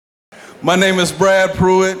My name is Brad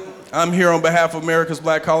Pruitt. I'm here on behalf of America's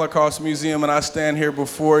Black Holocaust Museum, and I stand here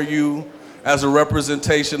before you as a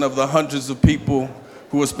representation of the hundreds of people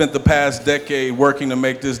who have spent the past decade working to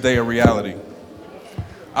make this day a reality.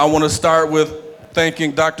 I want to start with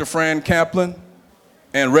thanking Dr. Fran Kaplan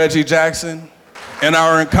and Reggie Jackson and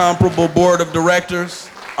our incomparable board of directors,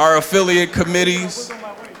 our affiliate committees,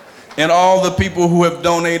 and all the people who have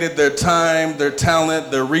donated their time, their talent,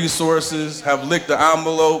 their resources, have licked the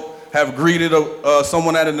envelope, have greeted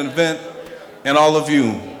someone at an event, and all of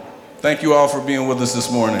you. Thank you all for being with us this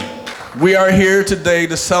morning. We are here today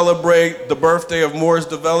to celebrate the birthday of Moore's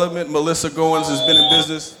Development. Melissa Goins has been in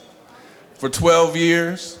business for 12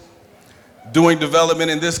 years, doing development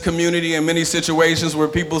in this community in many situations where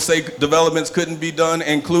people say developments couldn't be done,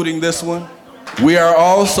 including this one. We are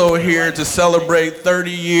also here to celebrate 30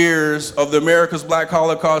 years of the America's Black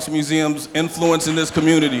Holocaust Museum's influence in this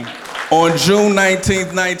community. On June 19,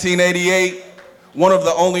 1988, one of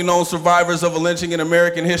the only known survivors of a lynching in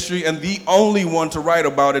American history and the only one to write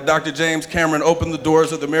about it, Dr. James Cameron, opened the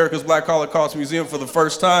doors of the America's Black Holocaust Museum for the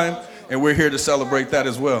first time, and we're here to celebrate that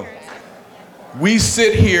as well. We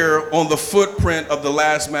sit here on the footprint of the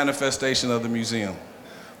last manifestation of the museum.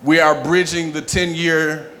 We are bridging the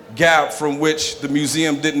 10-year gap from which the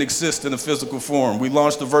museum didn't exist in a physical form. We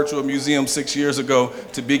launched the virtual museum 6 years ago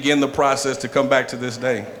to begin the process to come back to this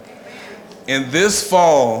day. And this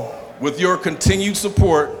fall, with your continued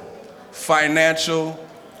support, financial,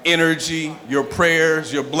 energy, your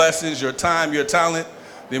prayers, your blessings, your time, your talent,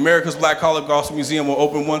 the America's Black Holocaust Museum will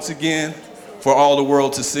open once again for all the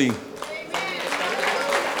world to see.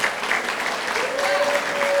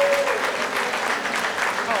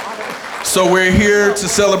 So we're here to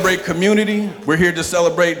celebrate community, we're here to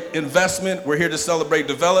celebrate investment, we're here to celebrate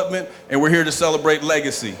development, and we're here to celebrate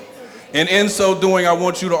legacy. And in so doing, I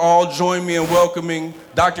want you to all join me in welcoming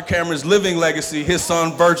Dr. Cameron's living legacy, his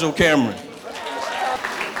son, Virgil Cameron.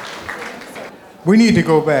 We need to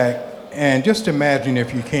go back and just imagine,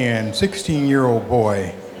 if you can, 16-year-old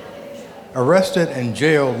boy arrested and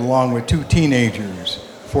jailed along with two teenagers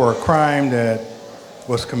for a crime that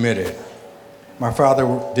was committed. My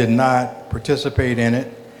father did not participate in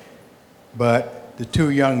it, but the two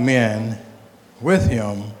young men with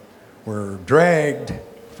him were dragged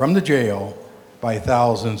from the jail by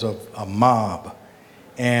thousands of a mob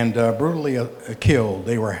and brutally killed.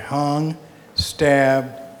 They were hung,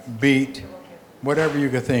 stabbed, beat, whatever you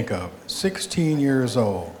could think of. 16 years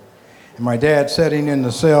old. And my dad sitting in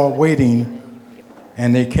the cell waiting,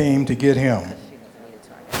 and they came to get him.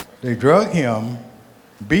 They drug him,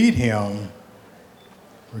 beat him.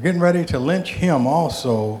 We're getting ready to lynch him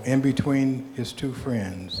also in between his two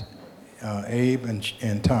friends, Abe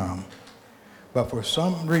and Tom. But for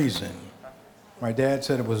some reason, my dad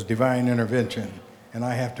said it was divine intervention, and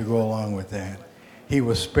I have to go along with that. He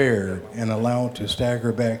was spared and allowed to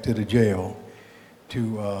stagger back to the jail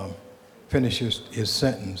to finish his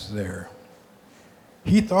sentence there.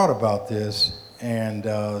 He thought about this and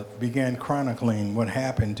began chronicling what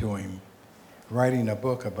happened to him, writing a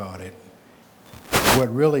book about it.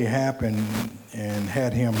 What really happened and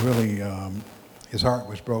had him really, his heart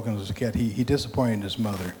was broken as a kid. He disappointed his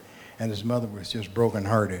mother, and his mother was just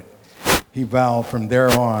brokenhearted. He vowed from there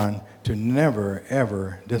on to never,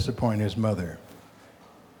 ever disappoint his mother.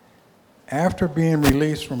 After being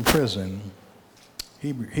released from prison,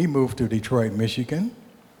 he moved to Detroit, Michigan,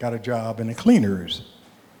 got a job in the cleaners,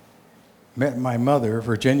 met my mother,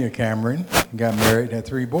 Virginia Cameron, got married, had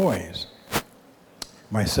 3 boys,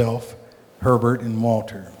 myself, Herbert, and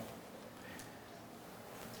Walter.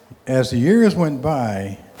 As the years went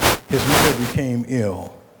by, his mother became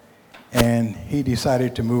ill, and he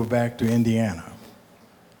decided to move back to Indiana.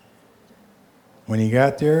 When he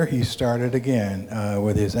got there, he started again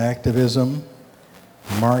with his activism,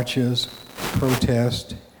 marches,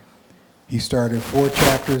 protest. He started 4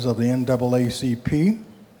 chapters of the NAACP.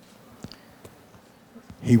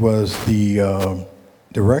 He was the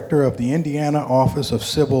director of the Indiana Office of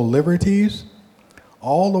Civil Liberties,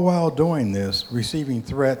 all the while doing this, receiving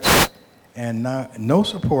threats and no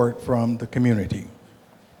support from the community.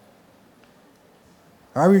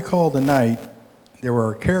 I recall the night there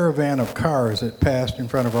were a caravan of cars that passed in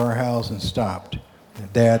front of our house and stopped.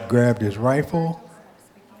 Dad grabbed his rifle,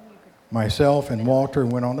 myself and Walter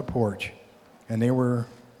went on the porch, and they were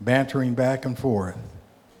bantering back and forth,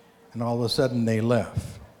 and all of a sudden they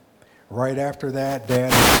left. Right after that, Dad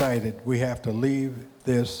decided we have to leave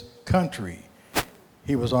this country.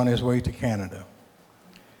 He was on his way to Canada.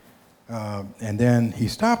 And then he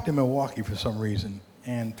stopped in Milwaukee for some reason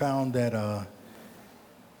and found that the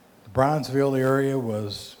Bronzeville area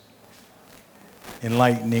was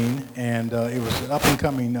enlightening, and it was an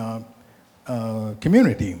up-and-coming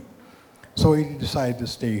community. So he decided to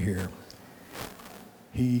stay here.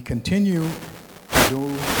 He continued to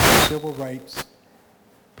do civil rights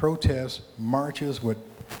protests, marches with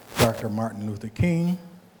Dr. Martin Luther King,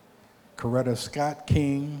 Coretta Scott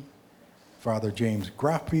King, Father James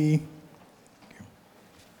Graffi,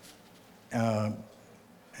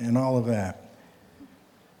 and all of that.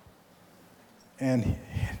 And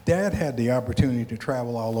Dad had the opportunity to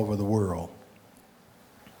travel all over the world.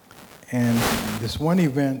 And this one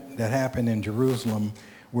event that happened in Jerusalem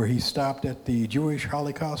where he stopped at the Jewish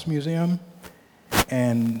Holocaust Museum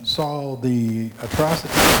and saw the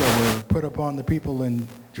atrocities that were put upon the people in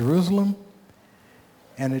Jerusalem,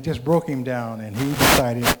 and it just broke him down, and he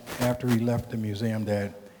decided after he left the museum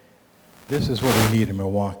that this is what we need in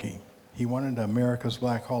Milwaukee. He wanted America's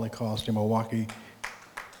Black Holocaust in Milwaukee.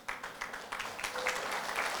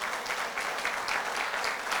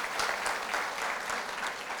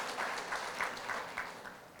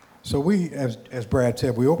 So we, as Brad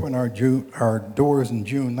said, we opened our doors in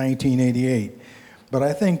June 1988. But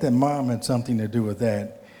I think that Mom had something to do with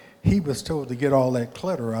that. He was told to get all that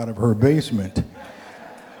clutter out of her basement.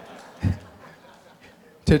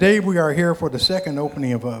 Today we are here for the second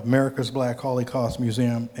opening of America's Black Holocaust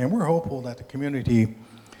Museum, and we're hopeful that the community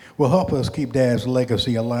will help us keep Dad's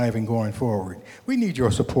legacy alive and going forward. We need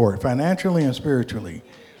your support, financially and spiritually.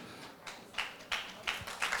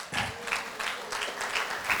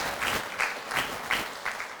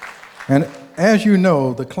 And as you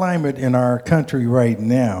know, the climate in our country right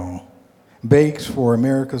now begs for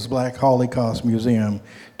America's Black Holocaust Museum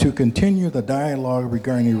to continue the dialogue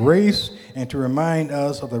regarding race and to remind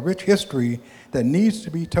us of the rich history that needs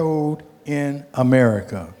to be told in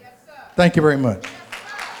America. Yes, thank you very much.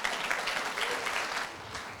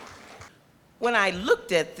 When I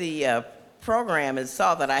looked at the program and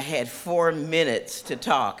saw that I had 4 minutes to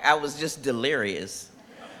talk, I was just delirious.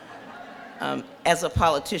 As a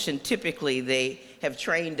politician, typically they have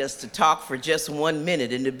trained us to talk for just 1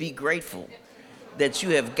 minute and to be grateful that you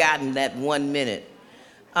have gotten that 1 minute.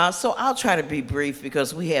 So I'll try to be brief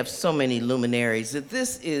because we have so many luminaries that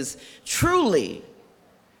this is truly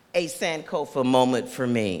a Sankofa moment for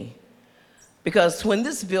me. Because when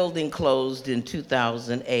this building closed in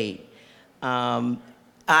 2008, I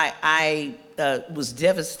was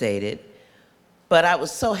devastated. But I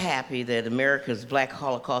was so happy that America's Black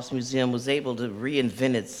Holocaust Museum was able to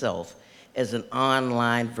reinvent itself as an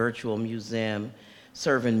online virtual museum,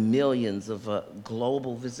 serving millions of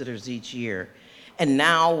global visitors each year. And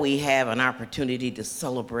now we have an opportunity to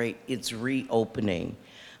celebrate its reopening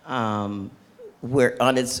where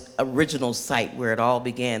on its original site where it all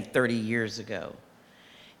began 30 years ago.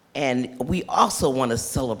 And we also want to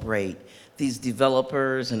celebrate these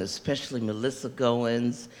developers, and especially Melissa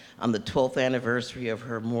Goins, on the 12th anniversary of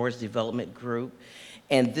her Moores Development Group,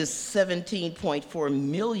 and this $17.4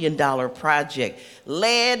 million project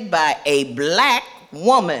led by a Black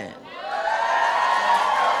woman.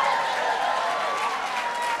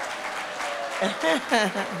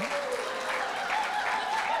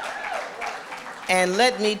 And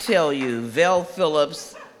let me tell you, Vel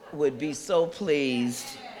Phillips would be so pleased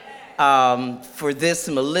for this.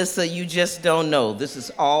 Melissa, you just don't know. This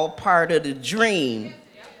is all part of the dream,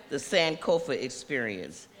 the Sankofa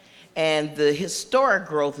experience. And the historic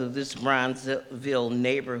growth of this Bronzeville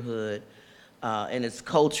neighborhood and its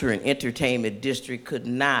culture and entertainment district could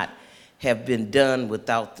not have been done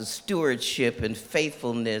without the stewardship and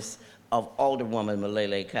faithfulness of Alderwoman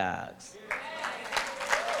Malele Coggs.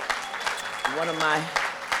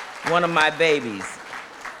 One of my babies.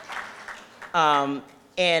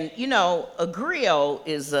 And you know, a griot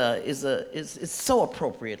is so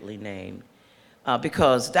appropriately named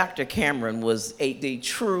because Dr. Cameron was the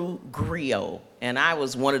true griot, and I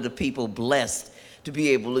was one of the people blessed to be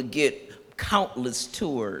able to get countless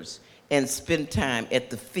tours and spend time at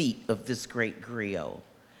the feet of this great griot.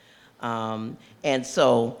 And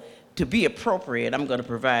so, to be appropriate, I'm going to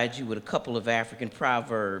provide you with a couple of African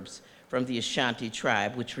proverbs from the Ashanti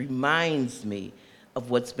tribe, which reminds me of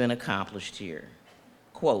what's been accomplished here.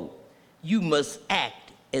 Quote, "You must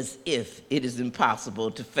act as if it is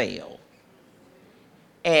impossible to fail.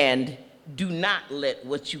 And do not let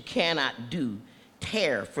what you cannot do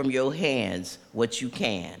tear from your hands what you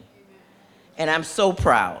can." And I'm so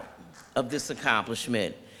proud of this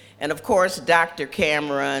accomplishment. And of course, Dr.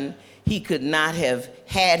 Cameron, he could not have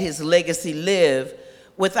had his legacy live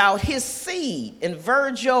without his seed. And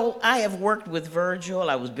Virgil, I have worked with Virgil.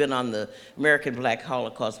 I was been on the American Black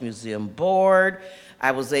Holocaust Museum board.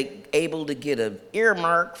 I was able to get an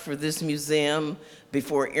earmark for this museum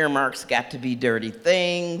before earmarks got to be dirty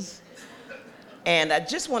things. And I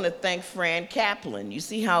just want to thank Fran Kaplan. You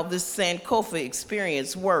see how this Sankofa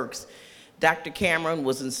experience works. Dr. Cameron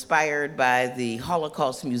was inspired by the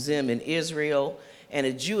Holocaust Museum in Israel, and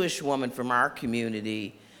a Jewish woman from our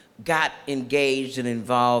community got engaged and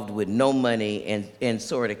involved with no money and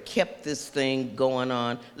sort of kept this thing going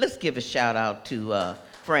on. Let's give a shout out to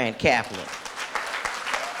Fran Kaplan.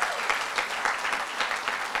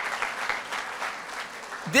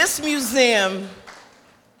 This museum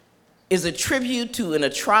is a tribute to an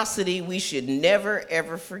atrocity we should never,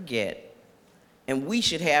 ever forget. And we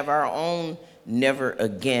should have our own never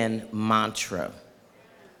again mantra.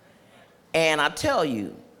 And I tell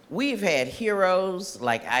you, we've had heroes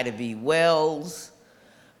like Ida B. Wells,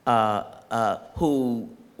 who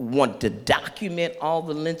want to document all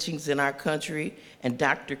the lynchings in our country, and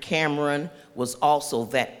Dr. Cameron was also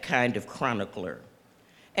that kind of chronicler.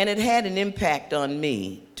 And it had an impact on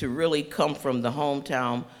me to really come from the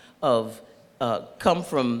hometown of, come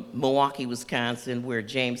from Milwaukee, Wisconsin, where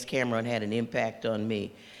James Cameron had an impact on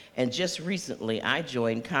me. And just recently, I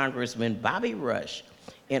joined Congressman Bobby Rush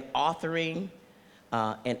in authoring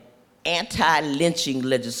an anti-lynching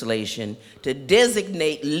legislation to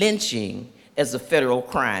designate lynching as a federal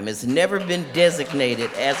crime. It's never been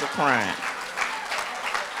designated as a crime.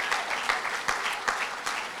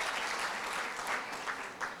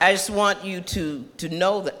 I just want you to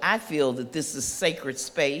know that I feel that this is sacred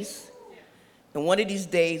space. And one of these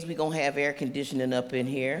days, we're gonna have air conditioning up in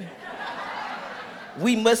here.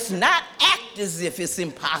 We must not act as if it's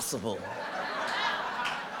impossible.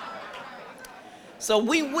 So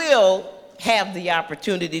we will have the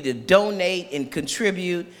opportunity to donate and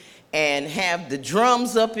contribute and have the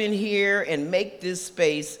drums up in here and make this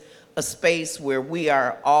space a space where we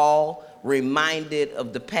are all reminded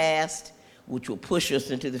of the past, which will push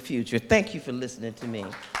us into the future. Thank you for listening to me.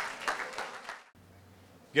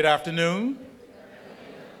 Good afternoon.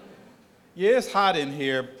 Yeah, it's hot in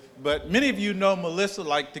here, but many of you know Melissa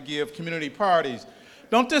likes to give community parties.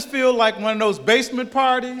 Don't this feel like one of those basement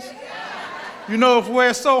parties? You know, if where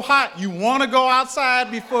it's so hot, you want to go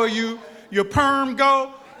outside before your perm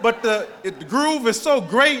go, but the groove is so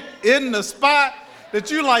great in the spot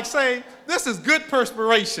that you like say, this is good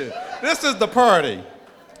perspiration. This is the party.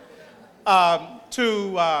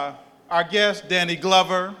 To our guest, Danny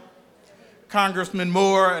Glover, Congressman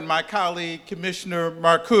Moore, and my colleague, Commissioner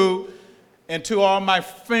Marcoux, and to all my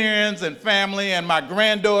friends and family and my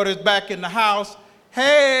granddaughters back in the house,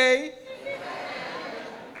 hey!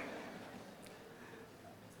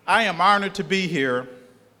 I am honored to be here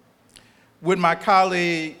with my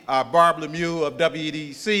colleague, Barb Lemieux of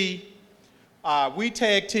WEDC. We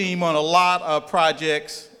tag team on a lot of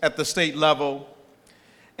projects at the state level,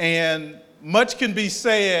 and much can be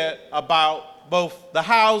said about both the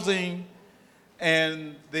housing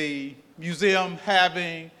and the museum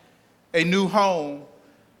having a new home.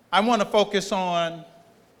 I want to focus on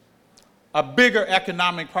a bigger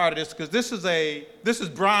economic part of this, because this is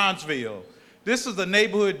Bronzeville. This is a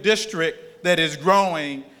neighborhood district that is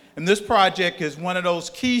growing, and this project is one of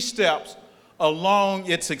those key steps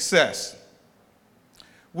along its success.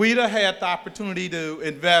 WEDA had the opportunity to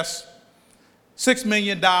invest $6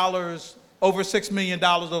 million, over $6 million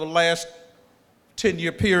over the last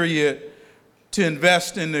 10-year period to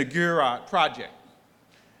invest in the Gurot project.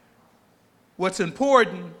 What's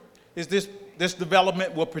important is this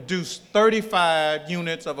development will produce 35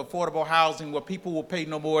 units of affordable housing where people will pay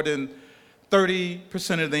no more than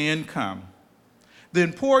 30% of their income. The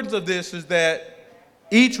importance of this is that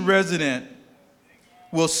each resident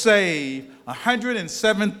will save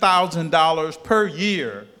 $107,000 per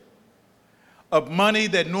year of money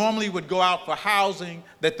that normally would go out for housing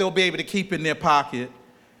that they'll be able to keep in their pocket.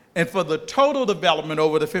 And for the total development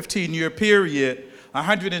over the 15-year period,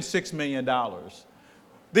 $106 million.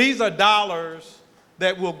 These are dollars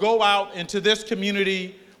that will go out into this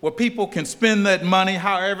community where people can spend that money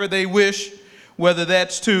however they wish, whether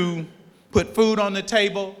that's to put food on the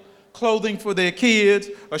table, clothing for their kids,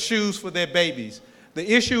 or shoes for their babies. The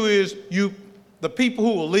issue is the people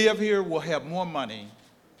who will live here will have more money,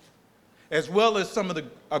 as well as some of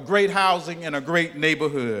a great housing and a great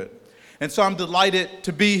neighborhood. And so I'm delighted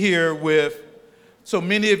to be here with so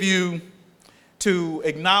many of you to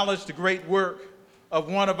acknowledge the great work of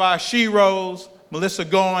one of our sheroes, Melissa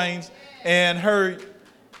Goins, and her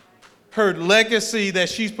legacy that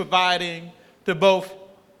she's providing to both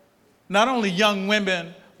not only young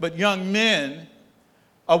women, but young men,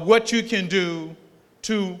 of what you can do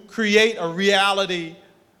to create a reality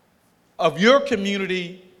of your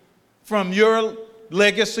community from your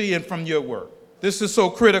legacy and from your work. This is so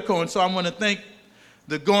critical, and so I want to thank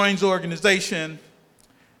the Goins organization,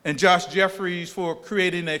 and Josh Jeffries for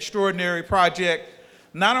creating an extraordinary project,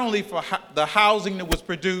 not only for the housing that was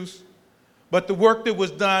produced, but the work that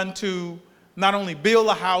was done to not only build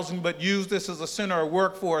the housing, but use this as a center of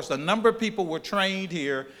workforce. A number of people were trained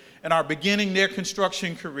here and are beginning their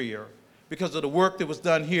construction career because of the work that was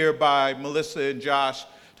done here by Melissa and Josh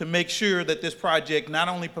to make sure that this project not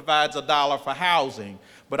only provides $1 for housing,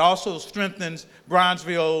 but also strengthens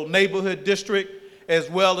Bronzeville neighborhood district, as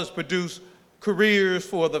well as produce careers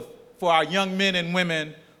for our young men and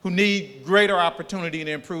women who need greater opportunity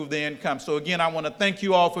to improve their income. So again, I want to thank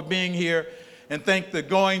you all for being here and thank the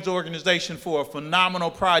Goins organization for a phenomenal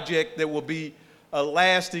project that will be a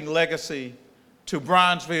lasting legacy to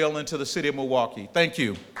Bronzeville and to the city of Milwaukee. Thank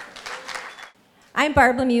you. I'm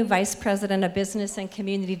Barb Lemieux, Vice President of Business and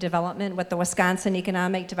Community Development with the Wisconsin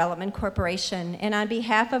Economic Development Corporation. And on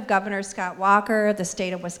behalf of Governor Scott Walker, the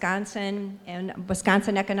state of Wisconsin, and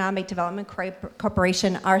Wisconsin Economic Development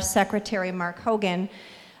Corporation, our Secretary, Mark Hogan,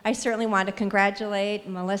 I certainly want to congratulate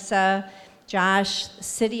Melissa, Josh,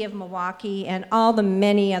 City of Milwaukee, and all the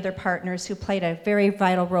many other partners who played a very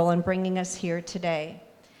vital role in bringing us here today.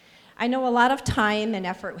 I know a lot of time and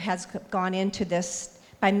effort has gone into this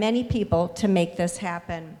by many people to make this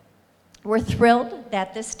happen. We're thrilled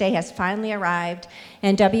that this day has finally arrived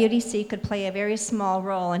and WDC could play a very small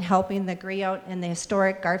role in helping the Griot and the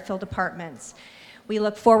historic Garfield apartments. We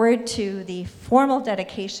look forward to the formal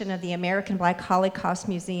dedication of the American Black Holocaust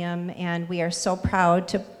Museum, and we are so proud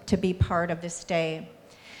to be part of this day.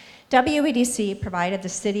 WEDC provided the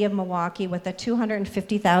City of Milwaukee with a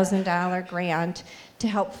 $250,000 grant to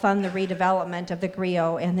help fund the redevelopment of the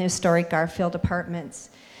Griot and the historic Garfield apartments.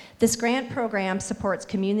 This grant program supports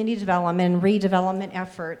community development and redevelopment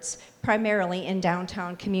efforts, primarily in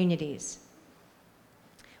downtown communities.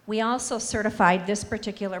 We also certified this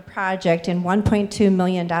particular project in $1.2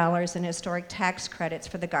 million in historic tax credits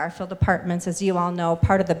for the Garfield apartments, as you all know,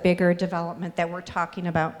 part of the bigger development that we're talking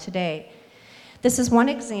about today. This is one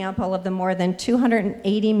example of the more than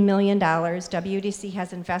 $280 million WDC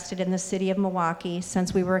has invested in the city of Milwaukee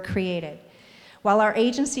since we were created. While our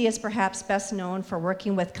agency is perhaps best known for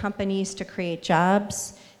working with companies to create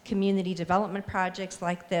jobs, community development projects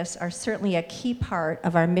like this are certainly a key part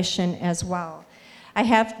of our mission as well. I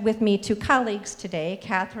have with me two colleagues today,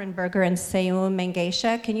 Catherine Berger and Seyoum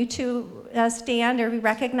Mengesha. Can you two stand or be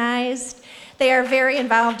recognized? They are very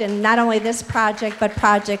involved in not only this project, but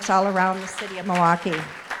projects all around the city of Milwaukee.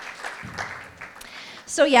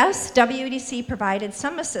 So yes, WEDC provided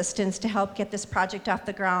some assistance to help get this project off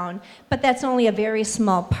the ground, but that's only a very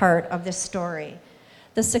small part of this story.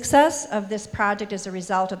 The success of this project is a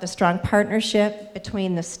result of the strong partnership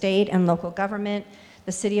between the state and local government,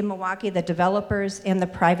 the city of Milwaukee, the developers, and the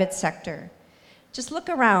private sector. Just look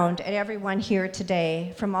around at everyone here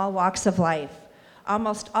today from all walks of life.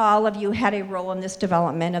 Almost all of you had a role in this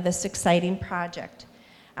development of this exciting project.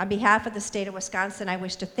 On behalf of the state of Wisconsin, I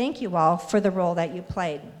wish to thank you all for the role that you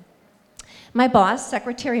played. My boss,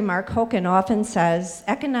 Secretary Mark Hogan, often says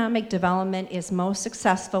economic development is most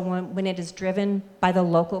successful when it is driven by the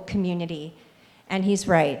local community. And he's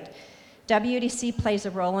right. WDC plays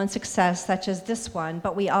a role in success such as this one,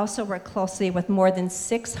 but we also work closely with more than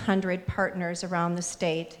 600 partners around the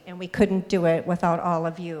state, and we couldn't do it without all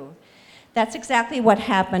of you. That's exactly what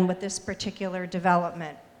happened with this particular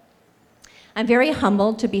development. I'm very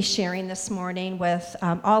humbled to be sharing this morning with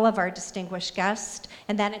all of our distinguished guests,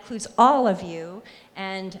 and that includes all of you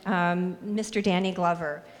and Mr. Danny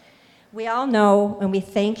Glover. We all know and we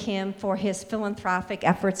thank him for his philanthropic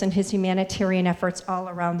efforts and his humanitarian efforts all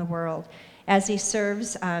around the world as he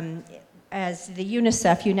serves as the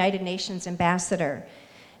UNICEF United Nations Ambassador.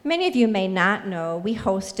 Many of you may not know, we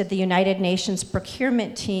hosted the United Nations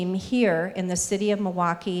procurement team here in the city of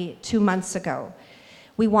Milwaukee 2 months ago.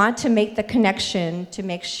 We want to make the connection to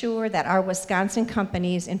make sure that our Wisconsin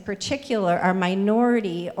companies, in particular our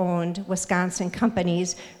minority-owned Wisconsin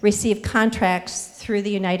companies, receive contracts through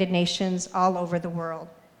the United Nations all over the world.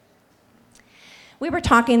 We were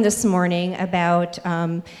talking this morning about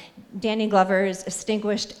Danny Glover's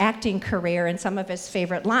distinguished acting career and some of his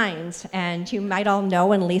favorite lines, and you might all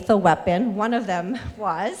know in Lethal Weapon, one of them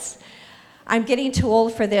was, "I'm getting too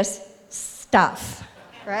old for this stuff,"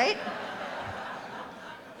 right?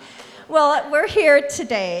 Well, we're here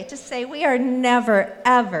today to say we are never,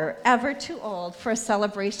 ever, ever too old for a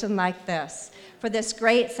celebration like this, for this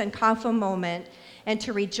great Sankofa moment, and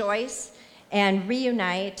to rejoice and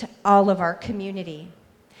reunite all of our community.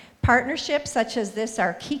 Partnerships such as this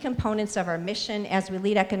are key components of our mission as we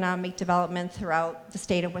lead economic development throughout the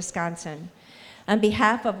state of Wisconsin. On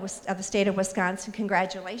behalf of the state of Wisconsin,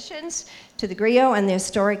 congratulations to the Griot and the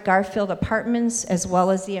historic Garfield Apartments, as well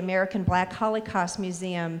as the American Black Holocaust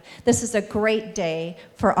Museum. This is a great day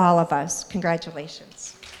for all of us.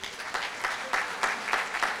 Congratulations.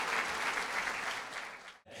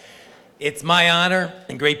 It's my honor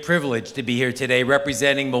and great privilege to be here today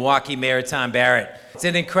representing Milwaukee Mayor Tom Barrett. It's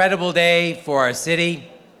an incredible day for our city.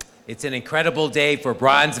 It's an incredible day for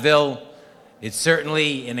Bronzeville. It's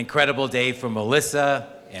certainly an incredible day for Melissa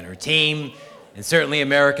and her team, and certainly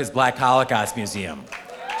America's Black Holocaust Museum.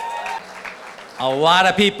 A lot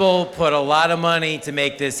of people put a lot of money to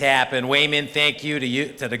make this happen. Wayman, thank you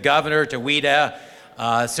to the governor, to WIDA.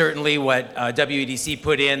 Certainly what WEDC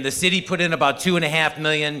put in. The city put in about $2.5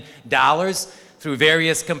 million through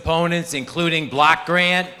various components, including block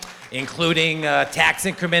grant, including tax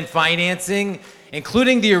increment financing,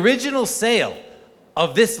 including the original sale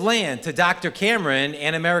of this land to Dr. Cameron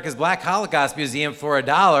and America's Black Holocaust Museum for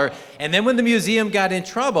 $1. And then when the museum got in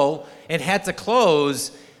trouble and had to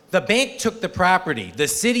close, the bank took the property. The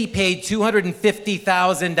city paid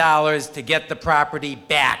 $250,000 to get the property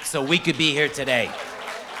back so we could be here today.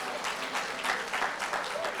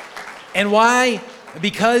 And why?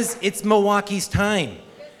 Because it's Milwaukee's time.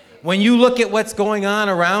 When you look at what's going on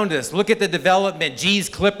around us, look at the development, G's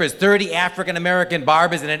Clippers, 30 African-American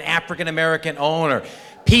barbers and an African-American owner.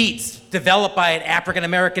 Pete's, developed by an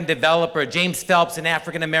African-American developer. James Phelps, an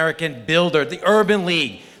African-American builder. The Urban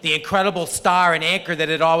League, the incredible star and anchor that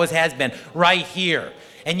it always has been, right here.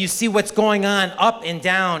 And you see what's going on up and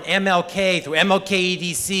down MLK, through MLK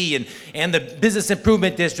EDC and the Business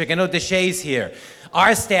Improvement District. I know Deshae's here.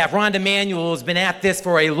 Our staff, Rhonda Manuel, has been at this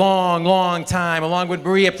for a long, long time, along with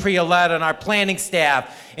Maria Prioletta and our planning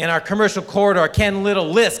staff and our commercial corridor, Ken Little,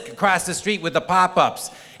 Lisk across the street with the pop-ups,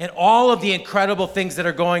 and all of the incredible things that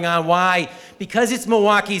are going on. Why? Because it's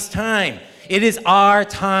Milwaukee's time. It is our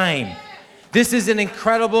time. This is an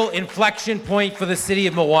incredible inflection point for the city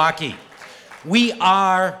of Milwaukee. We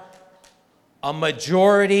are a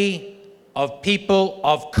majority of people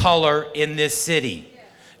of color in this city.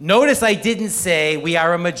 Notice I didn't say we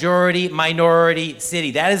are a majority minority city.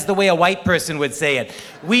 That is the way a white person would say it.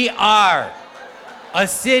 We are a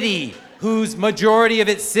city whose majority of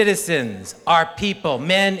its citizens are people,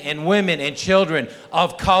 men and women and children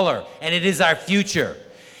of color, and it is our future.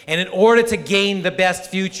 And in order to gain the best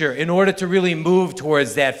future, in order to really move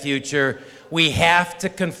towards that future, we have to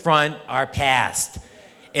confront our past.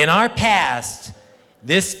 And our past,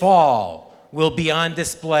 this fall, will be on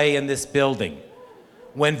display in this building.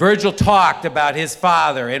 When Virgil talked about his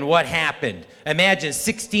father and what happened, imagine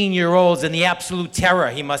 16-year-olds and the absolute terror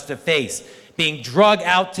he must have faced, being drug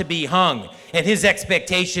out to be hung. And his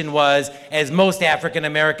expectation was, as most African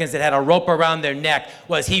Americans that had a rope around their neck,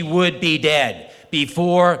 was he would be dead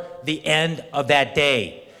before the end of that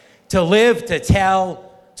day. To live, to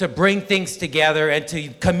tell, to bring things together, and to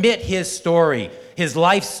commit his story, his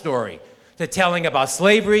life story, to telling about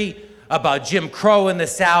slavery, about Jim Crow in the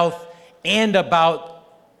South, and about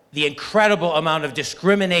the incredible amount of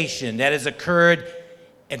discrimination that has occurred,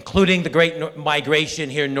 including the great migration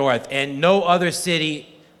here north. And no other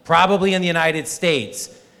city, probably in the United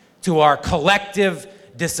States, to our collective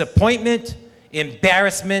disappointment,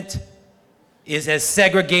 embarrassment, is as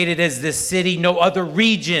segregated as this city. No other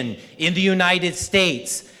region in the United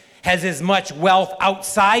States has as much wealth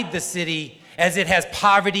outside the city as it has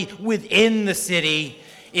poverty within the city.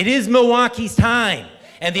 It is Milwaukee's time,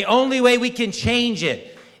 and the only way we can change it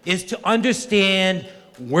is to understand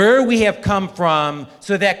where we have come from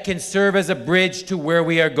so that can serve as a bridge to where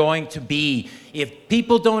we are going to be. If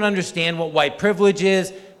people don't understand what white privilege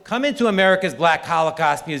is, come into America's Black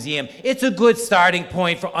Holocaust Museum. It's a good starting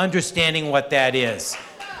point for understanding what that is.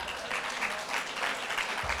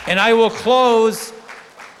 And I will close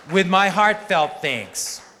with my heartfelt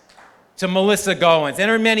thanks to Melissa Goins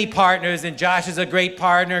and her many partners, and Josh is a great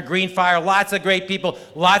partner, Greenfire, lots of great people,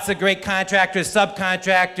 lots of great contractors,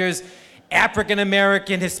 subcontractors,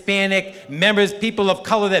 African-American, Hispanic members, people of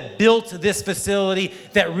color that built this facility,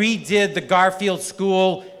 that redid the Garfield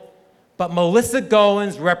School. But Melissa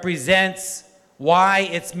Goins represents why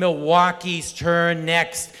it's Milwaukee's turn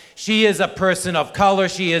next. She is a person of color.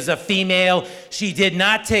 She is a female. She did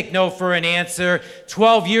not take no for an answer.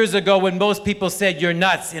 12 years ago, when most people said you're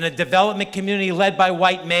nuts, in a development community led by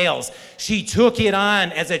white males, she took it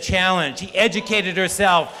on as a challenge. She educated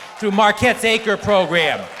herself through Marquette's Acre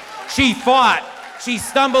program. She fought. She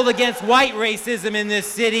stumbled against white racism in this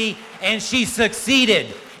city, and she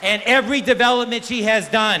succeeded. And every development she has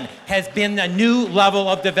done has been a new level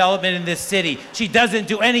of development in this city. She doesn't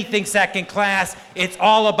do anything second class. It's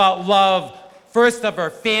all about love first of her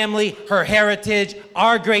family, her heritage,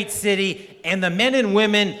 our great city, and the men and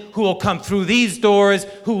women who will come through these doors,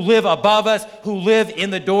 who live above us, who live in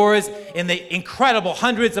the doors, in the incredible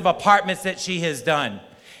hundreds of apartments that she has done.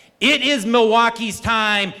 It is Milwaukee's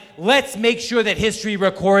time. Let's make sure that history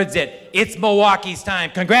records it. It's Milwaukee's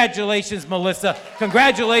time. Congratulations, Melissa.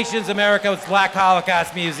 Congratulations, America's Black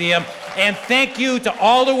Holocaust Museum. And thank you to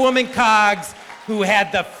all the women COGs who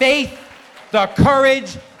had the faith, the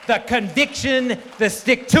courage, the conviction, the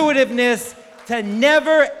stick-to-itiveness to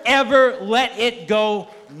never, ever let it go.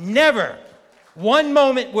 Never. One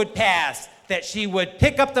moment would pass that she would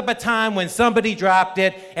pick up the baton when somebody dropped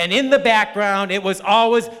it, and in the background, it was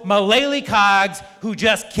always Malaley COGs who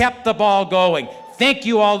just kept the ball going. Thank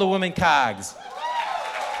you, all the women COGs.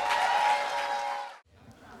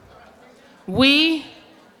 We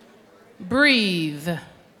breathe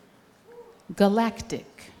galactic,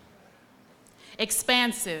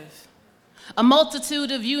 expansive. A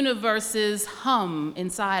multitude of universes hum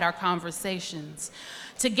inside our conversations.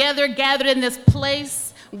 Together, gathered in this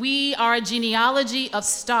place, we are a genealogy of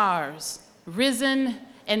stars, risen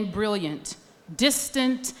and brilliant,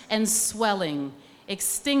 distant and swelling,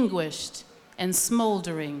 extinguished and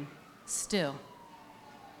smoldering still.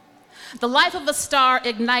 The life of a star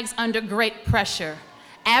ignites under great pressure,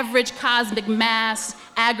 average cosmic mass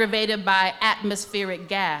aggravated by atmospheric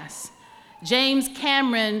gas. James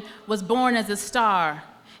Cameron was born as a star.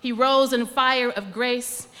 He rose in fire of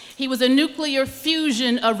grace. He was a nuclear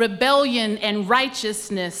fusion of rebellion and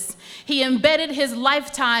righteousness. He embedded his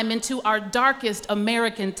lifetime into our darkest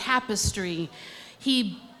American tapestry.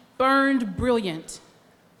 He burned brilliant.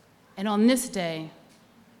 And on this day,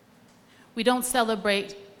 we don't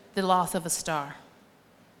celebrate the loss of a star.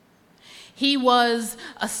 He was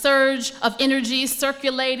a surge of energy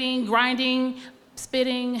circulating, grinding,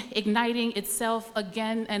 spitting, igniting itself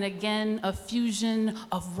again and again, a fusion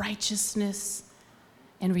of righteousness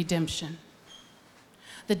and redemption.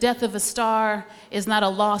 The death of a star is not a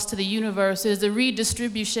loss to the universe, it is a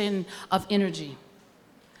redistribution of energy.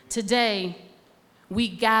 Today, we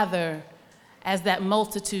gather as that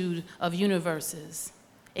multitude of universes,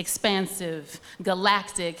 expansive,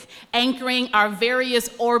 galactic, anchoring our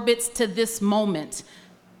various orbits to this moment.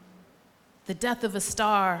 The death of a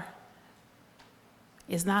star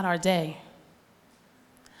is not our day.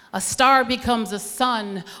 A star becomes a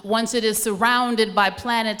sun once it is surrounded by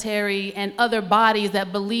planetary and other bodies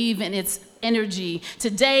that believe in its energy.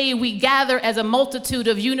 Today, we gather as a multitude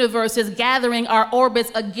of universes, gathering our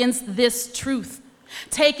orbits against this truth.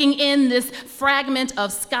 Taking in this fragment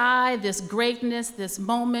of sky, this greatness, this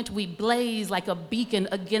moment, we blaze like a beacon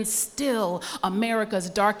against still America's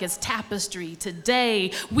darkest tapestry.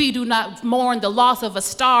 Today, we do not mourn the loss of a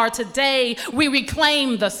star. Today, we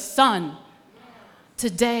reclaim the sun.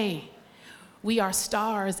 Today, we are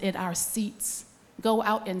stars in our seats. Go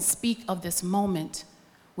out and speak of this moment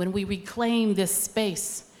when we reclaim this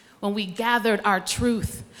space, when we gathered our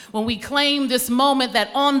truth, when we claim this moment that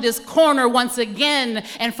on this corner once again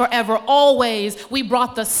and forever always, we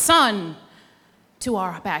brought the sun to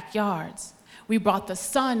our backyards. We brought the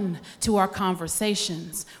sun to our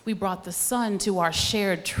conversations. We brought the sun to our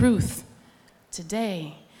shared truth.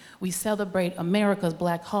 Today, we celebrate America's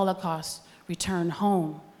Black Holocaust return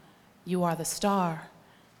home. You are the star.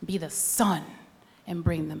 Be the sun and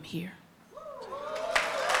bring them here.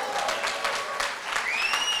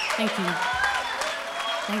 Thank you.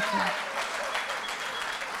 Thank you.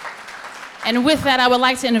 And with that, I would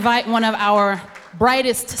like to invite one of our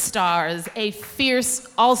brightest stars, a fierce,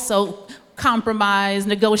 also compromise,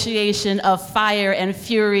 negotiation of fire and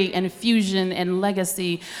fury and fusion and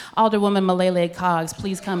legacy. Alderwoman Malaley COGs,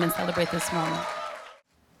 please come and celebrate this moment.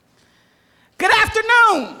 Good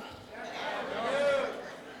afternoon.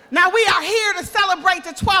 Now we are here to celebrate the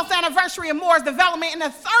 12th anniversary of Moore's development and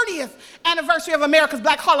the 30th anniversary of America's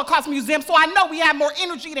Black Holocaust Museum, so I know we have more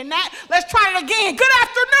energy than that. Let's try it again. Good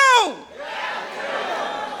afternoon. Good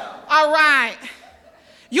afternoon. All right.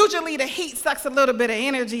 Usually the heat sucks a little bit of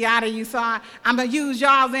energy out of you, so I'm gonna use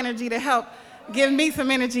y'all's energy to help give me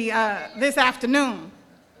some energy this afternoon.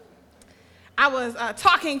 I was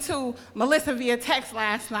talking to Melissa via text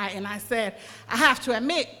last night, and I said, I have to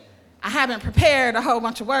admit, I haven't prepared a whole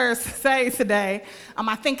bunch of words to say today.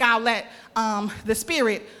 I think I'll let the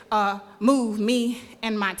Spirit move me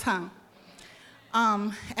and my tongue.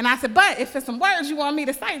 And I said, but if there's some words you want me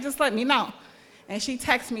to say, just let me know. And she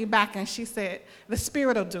texted me back and she said, the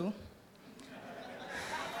Spirit will do.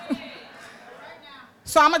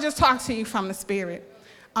 So I'm gonna just talk to you from the Spirit.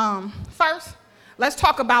 First, let's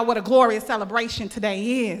talk about what a glorious celebration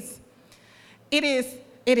today is. It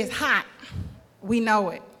is hot. We know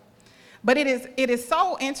it. But it is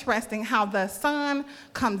so interesting how the sun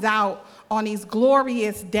comes out on these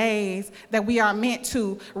glorious days that we are meant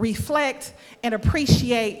to reflect and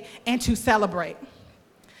appreciate and to celebrate.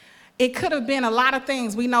 It could have been a lot of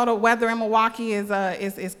things. We know the weather in Milwaukee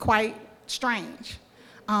is quite strange.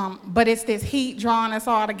 But it's this heat drawing us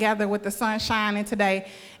all together with the sun shining today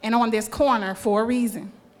and on this corner for a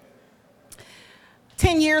reason.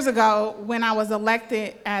 10 years ago, when I was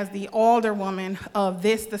elected as the alderwoman of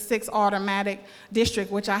the 6th Aldermanic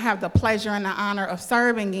District, which I have the pleasure and the honor of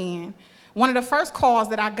serving in, one of the first calls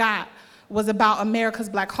that I got was about America's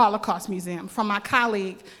Black Holocaust Museum from my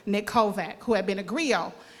colleague, Nick Kovac, who had been a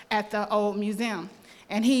griot at the old museum.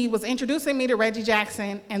 And he was introducing me to Reggie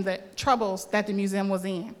Jackson and the troubles that the museum was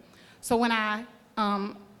in. So when I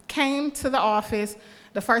came to the office,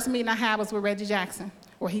 the first meeting I had was with Reggie Jackson,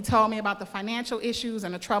 where he told me about the financial issues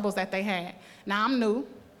and the troubles that they had. Now, I'm new.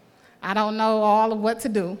 I don't know all of what to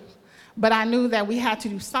do, but I knew that we had to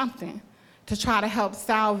do something to try to help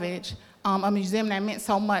salvage a museum that meant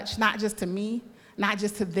so much, not just to me, not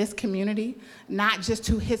just to this community, not just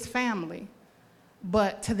to his family,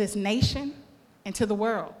 but to this nation and to the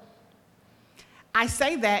world. I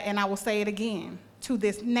say that, and I will say it again, to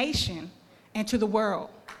this nation and to the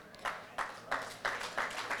world.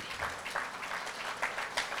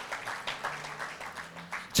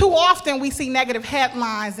 Too often we see negative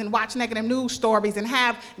headlines and watch negative news stories and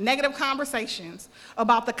have negative conversations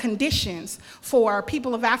about the conditions for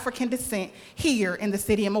people of African descent here in the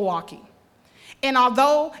city of Milwaukee. And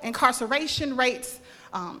although incarceration rates,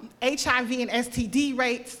 HIV and STD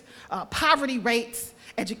rates, poverty rates,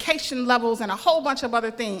 education levels, and a whole bunch of other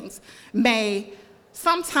things may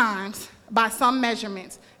sometimes, by some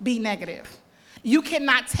measurements, be negative, you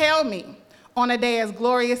cannot tell me on a day as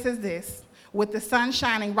glorious as this, with the sun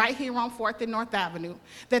shining right here on 4th and North Avenue,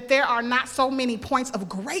 that there are not so many points of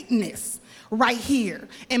greatness right here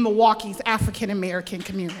in Milwaukee's African American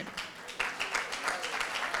community.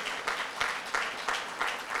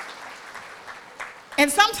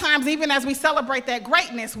 And sometimes, even as we celebrate that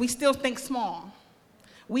greatness, we still think small.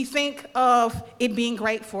 We think of it being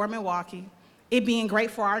great for Milwaukee, it being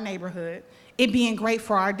great for our neighborhood, it being great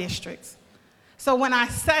for our districts. So when I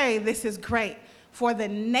say this is great for the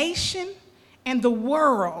nation and the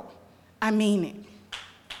world, I mean it.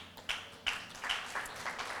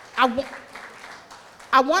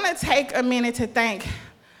 I want to take a minute to thank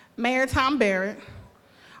Mayor Tom Barrett,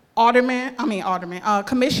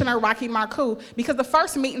 Commissioner Rocky Marcoux, because the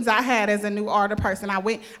first meetings I had as a new alderperson,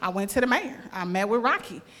 I went to the mayor. I met with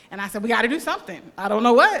Rocky, and I said, we got to do something. I don't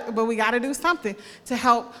know what, but we got to do something to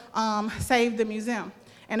help save the museum.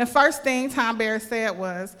 And the first thing Tom Barrett said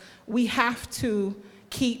was, we have to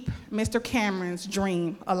keep Mr. Cameron's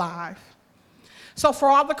dream alive. So for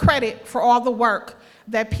all the credit, for all the work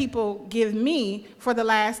that people give me for the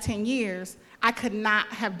last 10 years, I could not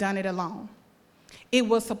have done it alone. It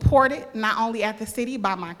was supported not only at the city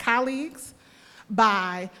by my colleagues,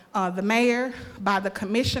 by the mayor, by the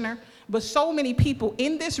commissioner, but so many people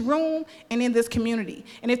in this room and in this community.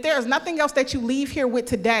 And if there is nothing else that you leave here with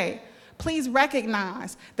today, please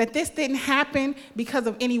recognize that this didn't happen because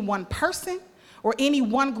of any one person or any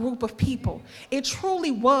one group of people. It truly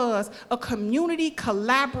was a community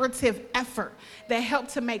collaborative effort that helped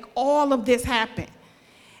to make all of this happen.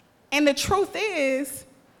 And the truth is,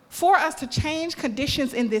 for us to change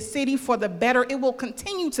conditions in this city for the better, it will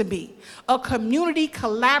continue to be a community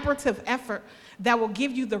collaborative effort that will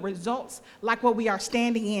give you the results like what we are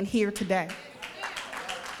standing in here today.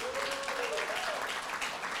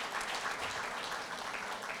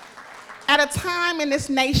 At a time in this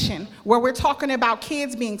nation where we're talking about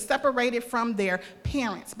kids being separated from their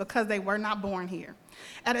parents because they were not born here.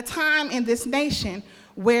 At a time in this nation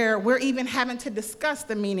where we're even having to discuss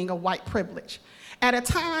the meaning of white privilege. At a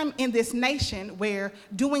time in this nation where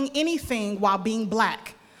doing anything while being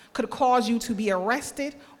black could cause you to be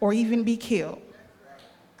arrested or even be killed.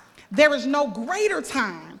 There is no greater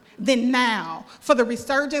time than now for the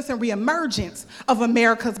resurgence and reemergence of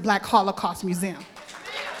America's Black Holocaust Museum.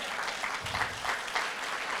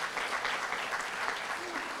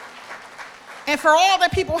 And for all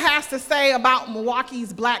that people has to say about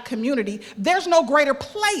Milwaukee's black community, there's no greater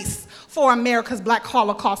place for America's Black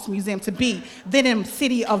Holocaust Museum to be than in the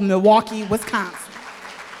city of Milwaukee, Wisconsin.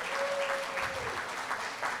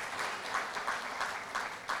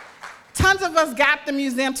 Tons of us got the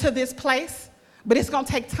museum to this place, but it's gonna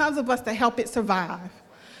take tons of us to help it survive.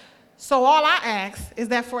 So all I ask is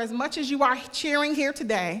that for as much as you are cheering here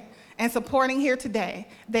today and supporting here today,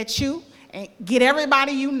 that you get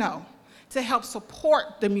everybody you know to help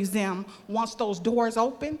support the museum once those doors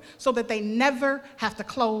open so that they never have to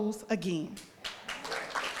close again.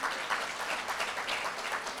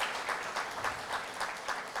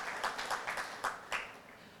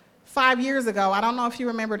 Five years ago, I don't know if you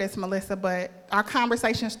remember this, Melissa, but our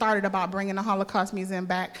conversation started about bringing the Holocaust Museum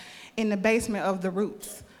back in the basement of the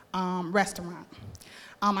Roots restaurant.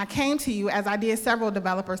 I came to you, as I did several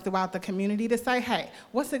developers throughout the community, to say, hey,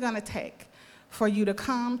 what's it gonna take for you to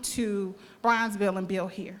come to Bronzeville and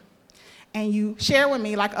build here? And you shared with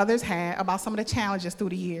me, like others had, about some of the challenges through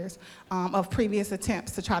the years of previous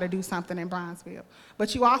attempts to try to do something in Bronzeville.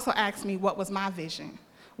 But you also asked me what was my vision,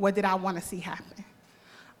 what did I wanna see happen?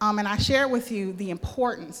 And I shared with you the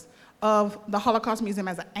importance of the Holocaust Museum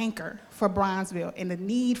as an anchor for Bronzeville and the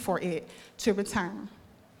need for it to return.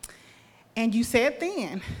 And you said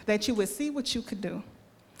then that you would see what you could do.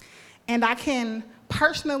 And I can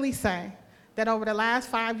personally say that over the last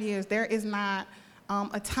 5 years, there is not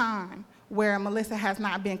a time where Melissa has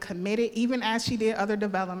not been committed, even as she did other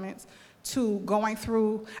developments, to going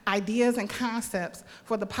through ideas and concepts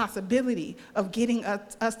for the possibility of getting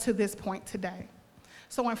us to this point today.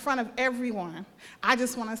 So in front of everyone, I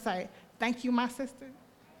just want to say thank you, my sister,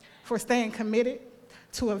 for staying committed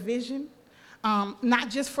to a vision, not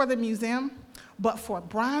just for the museum, but for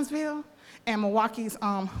Bronzeville and Milwaukee's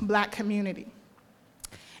Black community.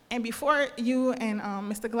 And before you and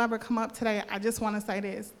Mr. Glover come up today, I just want to say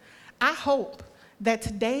this. I hope that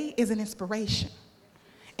today is an inspiration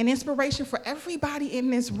for everybody in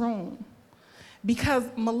this room, because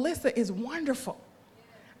Melissa is wonderful.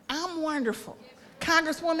 I'm wonderful.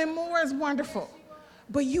 Congresswoman Moore is wonderful,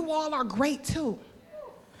 but you all are great too.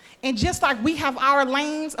 And just like we have our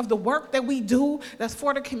lanes of the work that we do that's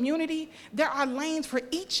for the community, there are lanes for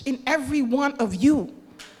each and every one of you.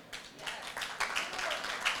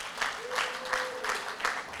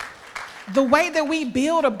 The way that we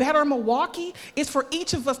build a better Milwaukee is for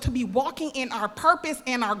each of us to be walking in our purpose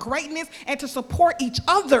and our greatness and to support each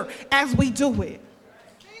other as we do it.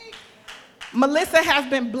 Melissa has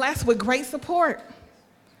been blessed with great support.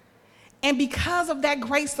 And because of that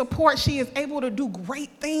great support, she is able to do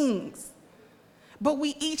great things. But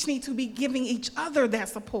we each need to be giving each other that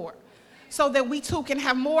support so that we too can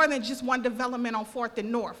have more than just one development on 4th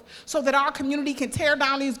and North, so that our community can tear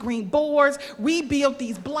down these green boards, rebuild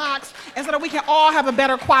these blocks, and so that we can all have a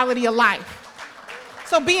better quality of life.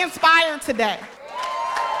 So be inspired today.